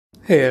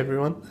Hey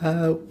everyone,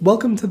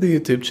 welcome to the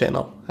YouTube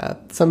channel.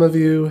 Some of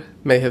you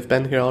may have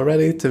been here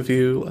already to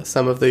view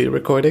some of the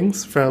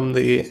recordings from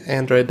the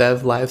Android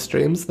Dev live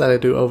streams that I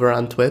do over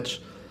on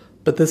Twitch,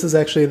 but this is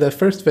actually the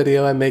first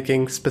video I'm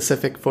making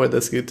specific for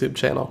this YouTube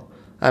channel.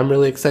 I'm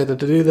really excited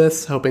to do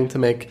this, hoping to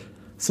make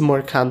some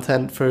more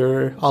content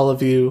for all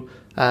of you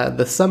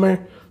this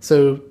summer,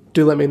 so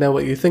do let me know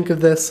what you think of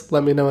this.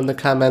 Let me know in the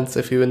comments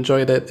if you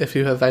enjoyed it, if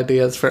you have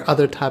ideas for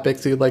other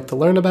topics you'd like to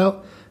learn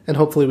about, and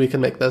hopefully we can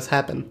make those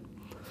happen.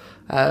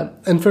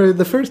 And for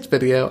the first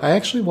video, I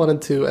actually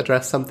wanted to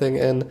address something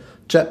in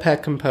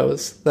Jetpack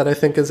Compose that I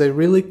think is a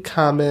really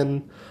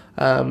common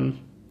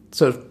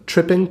sort of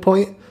tripping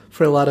point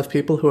for a lot of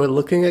people who are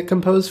looking at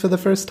Compose for the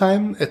first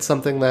time. It's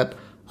something that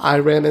I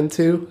ran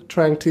into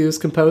trying to use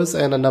Compose,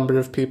 and a number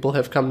of people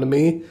have come to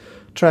me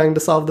trying to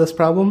solve this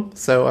problem,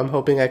 so I'm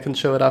hoping I can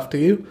show it off to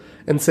you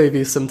and save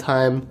you some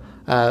time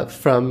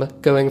from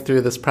going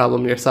through this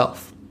problem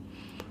yourself.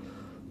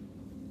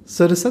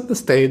 So to set the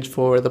stage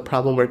for the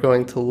problem we're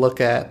going to look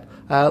at,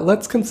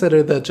 let's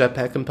consider the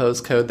Jetpack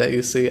Compose code that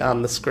you see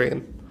on the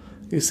screen.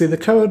 You see the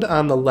code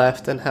on the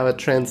left and how it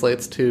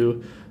translates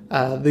to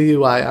the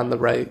UI on the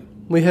right.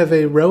 We have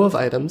a row of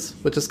items,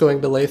 which is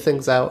going to lay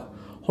things out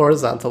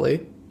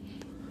horizontally.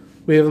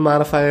 We have a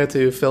modifier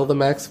to fill the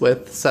max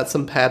width, set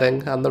some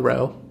padding on the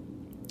row.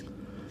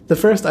 The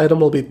first item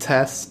will be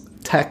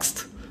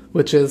text,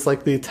 which is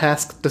like the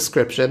task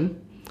description.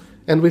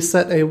 And we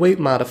set a weight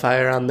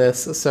modifier on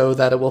this so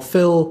that it will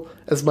fill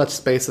as much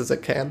space as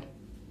it can.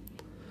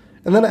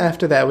 And then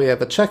after that we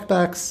have a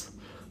checkbox.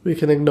 We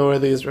can ignore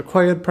these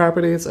required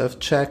properties of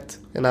checked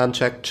and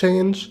unchecked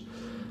change.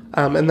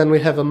 And then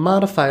we have a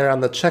modifier on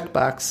the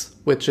checkbox,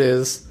 which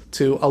is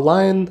to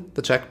align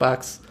the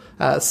checkbox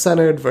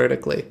centered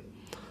vertically.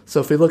 So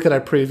if we look at our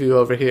preview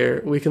over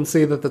here, we can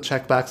see that the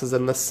checkbox is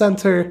in the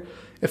center.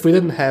 If we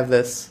didn't have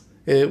this,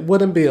 it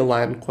wouldn't be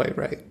aligned quite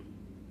right.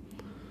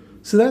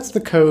 So that's the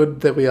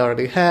code that we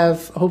already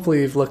have. Hopefully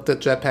you've looked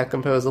at Jetpack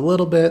Compose a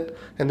little bit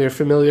and you're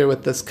familiar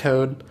with this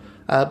code.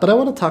 But I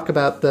want to talk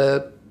about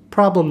the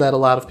problem that a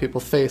lot of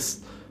people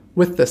face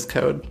with this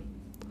code. So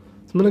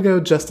I'm going to go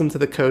just into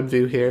the code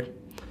view here.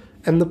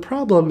 And the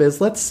problem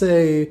is, let's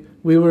say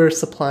we were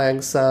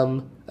supplying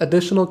some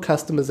additional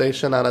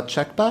customization on a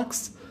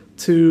checkbox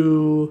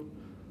to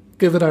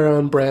give it our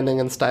own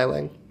branding and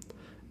styling.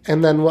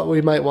 And then what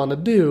we might want to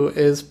do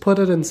is put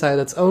it inside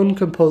its own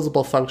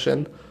composable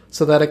function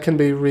so that it can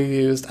be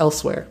reused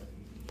elsewhere.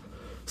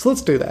 So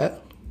let's do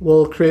that.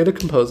 We'll create a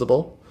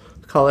composable,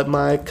 call it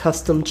my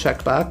custom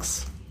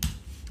checkbox.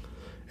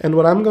 And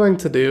what I'm going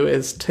to do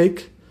is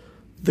take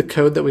the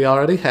code that we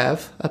already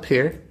have up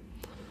here,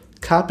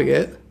 copy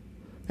it,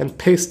 and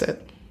paste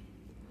it.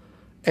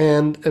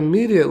 And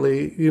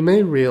immediately you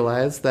may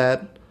realize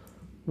that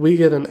we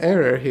get an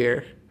error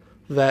here,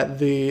 that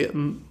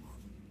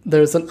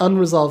there's an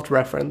unresolved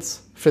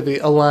reference for the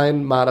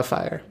align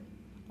modifier.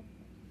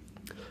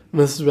 And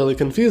this is really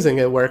confusing.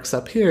 It works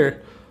up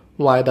here.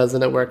 Why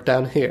doesn't it work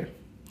down here?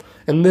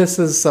 And this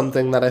is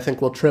something that I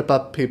think will trip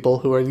up people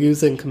who are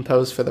using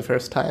Compose for the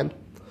first time.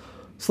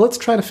 So let's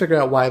try to figure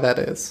out why that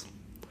is.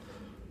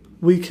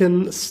 We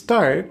can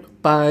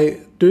start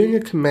by doing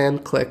a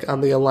command click on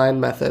the align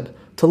method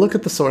to look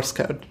at the source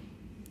code.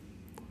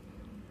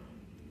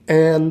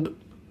 And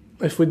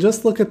if we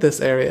just look at this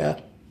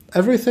area,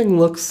 everything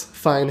looks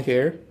fine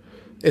here.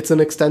 It's an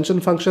extension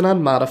function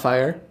on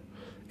modifier.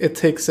 It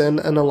takes in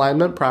an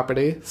alignment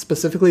property,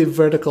 specifically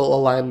vertical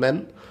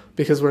alignment,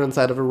 because we're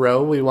inside of a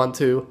row. We want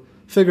to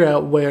figure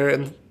out where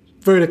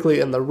vertically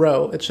in the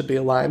row it should be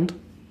aligned.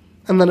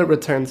 And then it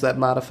returns that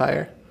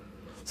modifier.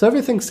 So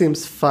everything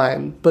seems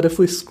fine, but if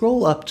we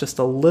scroll up just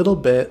a little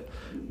bit,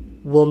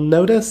 we'll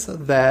notice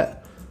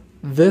that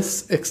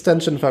this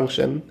extension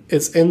function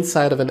is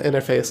inside of an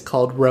interface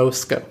called row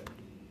scope.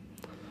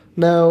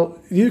 Now,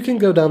 you can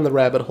go down the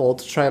rabbit hole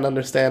to try and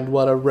understand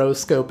what a row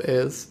scope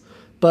is,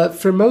 but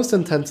for most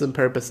intents and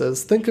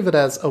purposes, think of it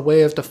as a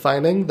way of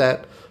defining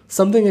that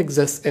something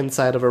exists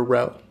inside of a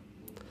row.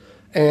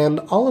 And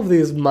all of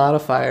these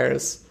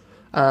modifiers,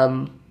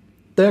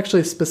 they're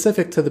actually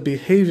specific to the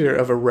behavior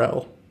of a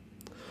row.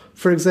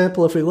 For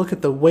example, if we look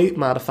at the weight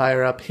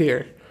modifier up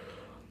here,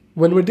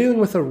 when we're dealing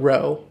with a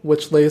row,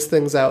 which lays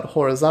things out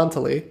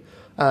horizontally,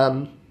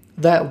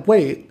 that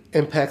weight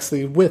impacts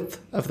the width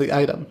of the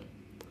item.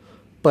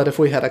 But if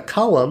we had a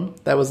column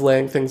that was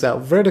laying things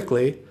out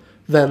vertically,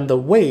 then the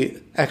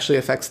weight actually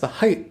affects the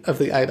height of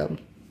the item.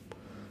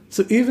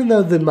 So even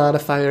though the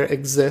modifier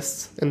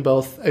exists in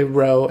both a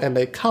row and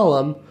a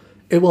column,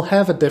 it will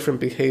have a different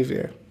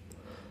behavior.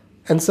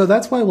 And so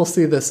that's why we'll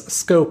see this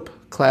scope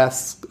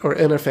class or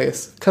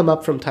interface come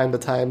up from time to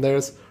time.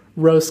 There's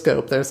row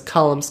scope, there's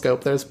column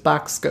scope, there's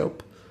box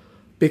scope,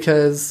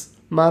 because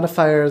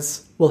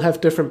modifiers will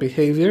have different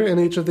behavior in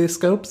each of these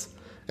scopes,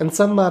 and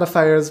some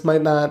modifiers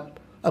might not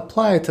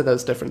apply to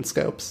those different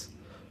scopes.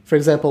 For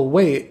example,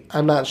 weight,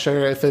 I'm not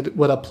sure if it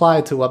would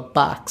apply to a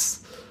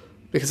box,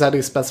 because how do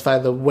you specify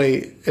the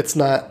weight? It's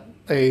not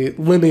a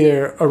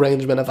linear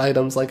arrangement of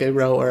items like a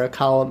row or a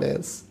column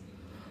is.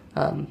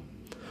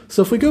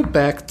 So if we go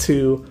back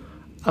to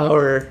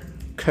our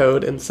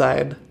code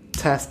inside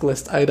task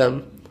list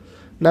item,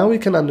 now we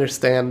can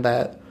understand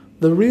that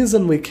the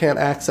reason we can't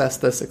access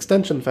this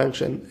extension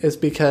function is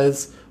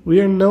because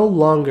we are no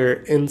longer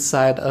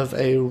inside of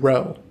a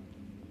row.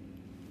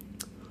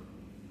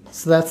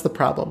 So that's the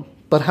problem.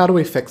 But how do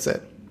we fix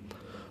it?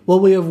 Well,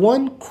 we have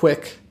one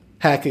quick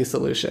hacky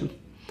solution,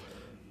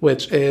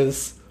 which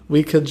is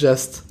we could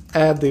just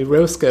add the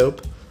row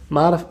scope,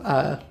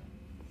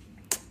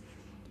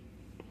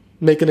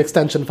 make an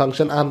extension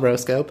function on row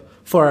scope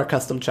for our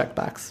custom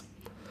checkbox.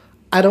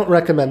 I don't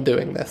recommend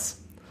doing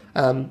this.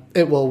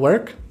 It will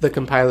work. The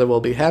compiler will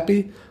be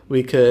happy.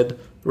 We could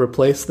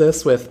replace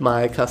this with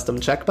my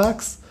custom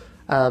checkbox.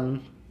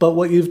 But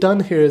what you've done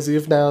here is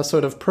you've now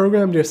sort of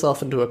programmed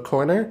yourself into a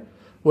corner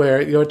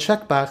where your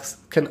checkbox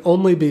can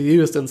only be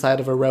used inside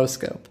of a row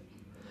scope.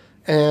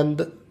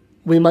 And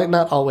we might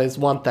not always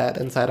want that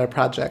inside our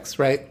projects,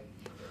 right?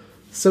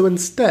 So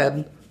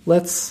instead,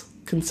 let's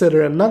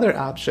consider another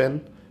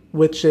option,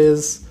 which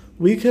is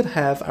we could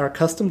have our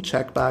custom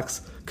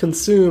checkbox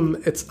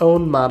consume its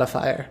own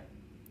modifier,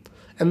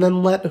 and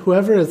then let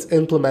whoever is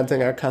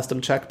implementing our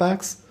custom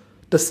checkbox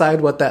decide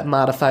what that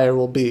modifier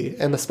will be,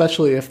 and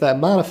especially if that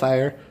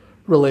modifier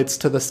relates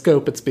to the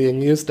scope it's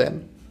being used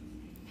in.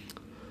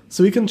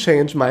 So we can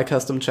change my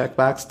custom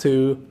checkbox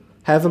to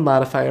have a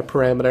modifier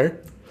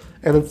parameter,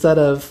 and instead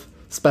of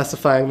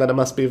specifying that it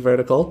must be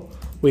vertical,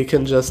 we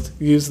can just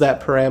use that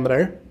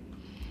parameter,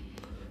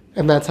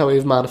 and that's how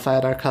we've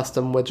modified our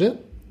custom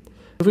widget.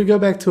 If we go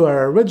back to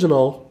our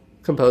original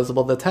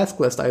composable, the task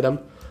list item,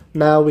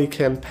 now we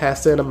can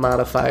pass in a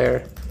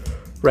modifier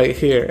right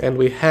here, and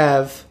we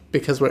have,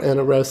 because we're in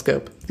a row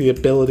scope, the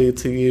ability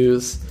to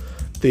use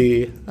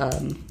the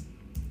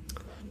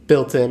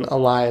built-in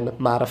align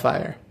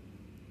modifier.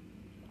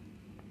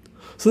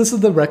 So this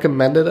is the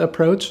recommended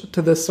approach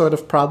to this sort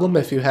of problem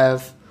if you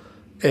have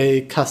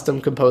a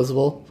custom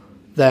composable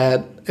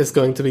that is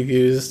going to be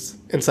used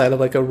inside of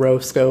like a row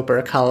scope or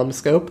a column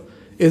scope,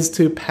 is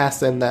to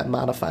pass in that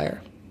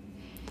modifier.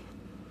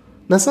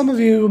 Now some of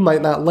you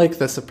might not like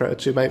this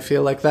approach. You might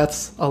feel like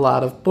that's a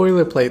lot of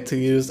boilerplate to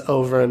use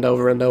over and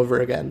over and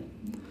over again.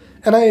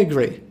 And I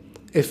agree.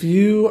 If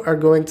you are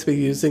going to be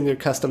using your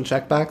custom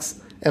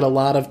checkbox in a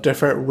lot of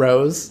different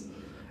rows,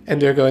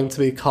 and you're going to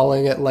be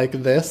calling it like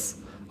this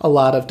a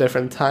lot of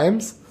different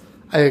times,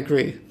 I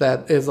agree,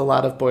 that is a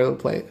lot of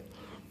boilerplate.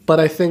 But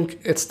I think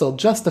it's still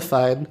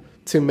justified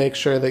to make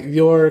sure that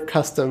your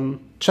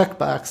custom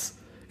checkbox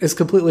is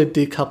completely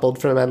decoupled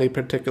from any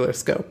particular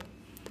scope.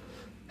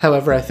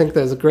 However, I think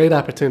there's a great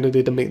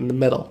opportunity to meet in the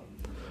middle,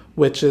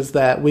 which is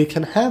that we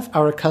can have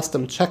our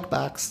custom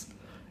checkbox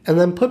and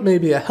then put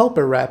maybe a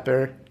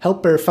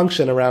helper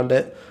function around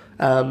it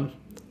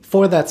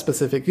for that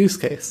specific use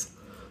case.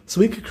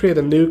 So we could create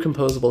a new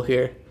composable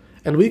here,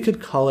 and we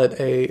could call it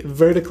a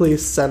vertically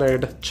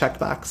centered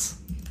checkbox.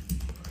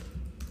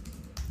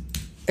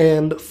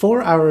 And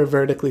for our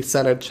vertically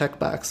centered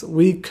checkbox,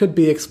 we could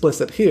be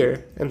explicit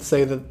here and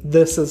say that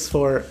this is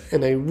for,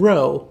 in a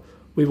row,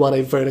 we want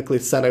a vertically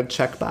centered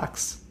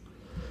checkbox.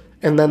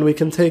 And then we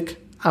can take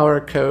our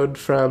code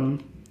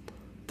from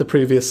the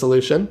previous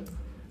solution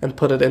and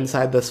put it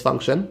inside this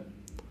function.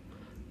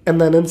 And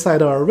then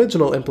inside our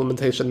original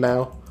implementation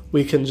now,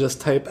 we can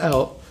just type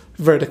out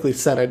vertically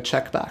centered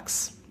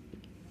checkbox.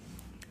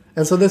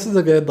 And so this is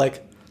a good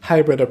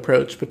hybrid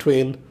approach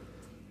between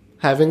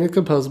having a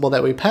composable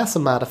that we pass a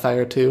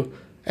modifier to,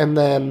 and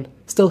then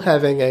still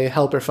having a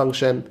helper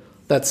function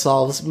that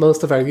solves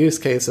most of our use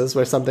cases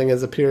where something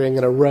is appearing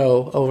in a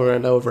row over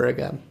and over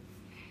again.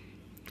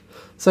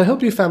 So I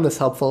hope you found this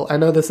helpful. I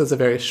know this is a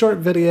very short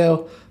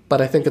video,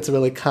 but I think it's a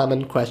really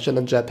common question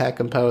in Jetpack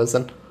Compose,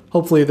 and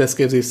hopefully this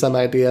gives you some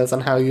ideas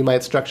on how you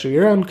might structure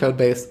your own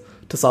codebase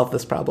to solve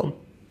this problem.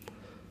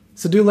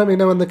 So do let me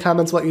know in the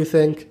comments what you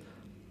think.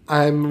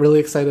 I'm really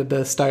excited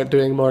to start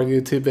doing more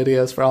YouTube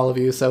videos for all of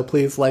you, so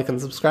please like and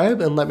subscribe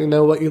and let me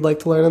know what you'd like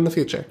to learn in the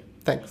future.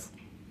 Thanks.